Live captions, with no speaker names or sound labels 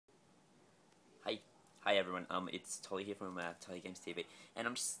Hi everyone, it's Tole here from Tolegamestv, and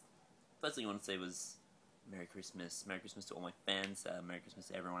first thing I want to say was Merry Christmas to all my fans, Merry Christmas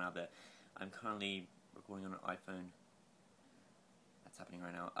to everyone out there. I'm currently recording on an iPhone. That's happening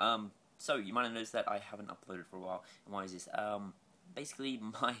right now. So you might have noticed that I haven't uploaded for a while, and why is this? Basically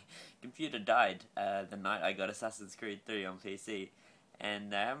my computer died the night I got Assassin's Creed 3 on PC,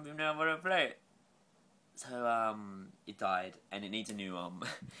 and I haven't been able to play it. So it died, and it needs a new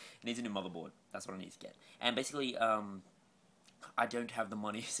it needs a new motherboard. That's what I need to get. And basically, I don't have the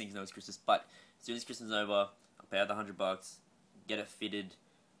money since it's Christmas. But as soon as Christmas is over, I'll pay out the $100, get it fitted,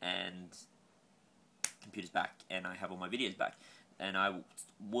 and computer's back, and I have all my videos back, and I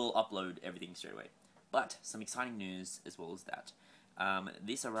will upload everything straight away. But some exciting news as well as that.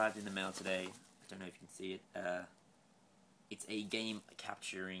 This arrived in the mail today. I don't know if you can see it. It's a game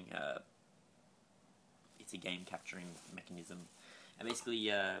capturing. It's a game capturing mechanism, and basically,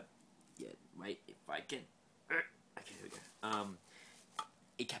 yeah. Wait, if I can. Okay, here we go.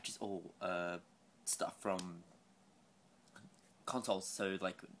 It captures all stuff from consoles, so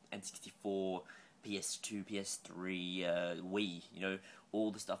like N64, PS2, PS3, Wii. You know, all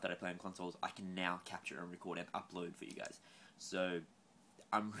the stuff that I play on consoles, I can now capture and record and upload for you guys. So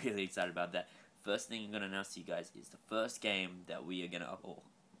I'm really excited about that. First thing I'm gonna announce to you guys is the first game that we are gonna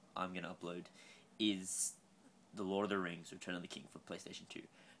I'm gonna upload is The Lord of the Rings: Return of the King for PlayStation 2.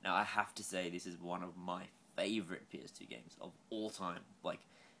 Now I have to say this is one of my favorite PS2 games of all time. Like,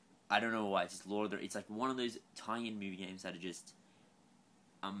 I don't know why, it's just it's like one of those tie-in movie games that are just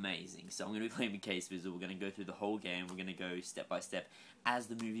amazing. So I'm going to be playing with Case Visual. We're going to go through the whole game. We're going to go step by step as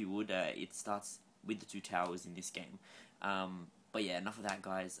the movie would. It starts with the two towers in this game. But yeah, enough of that,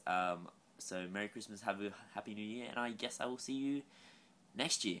 guys. So Merry Christmas, have a Happy New Year, and I guess I will see you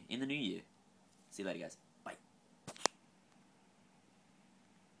next year, in the new year. See you later, guys.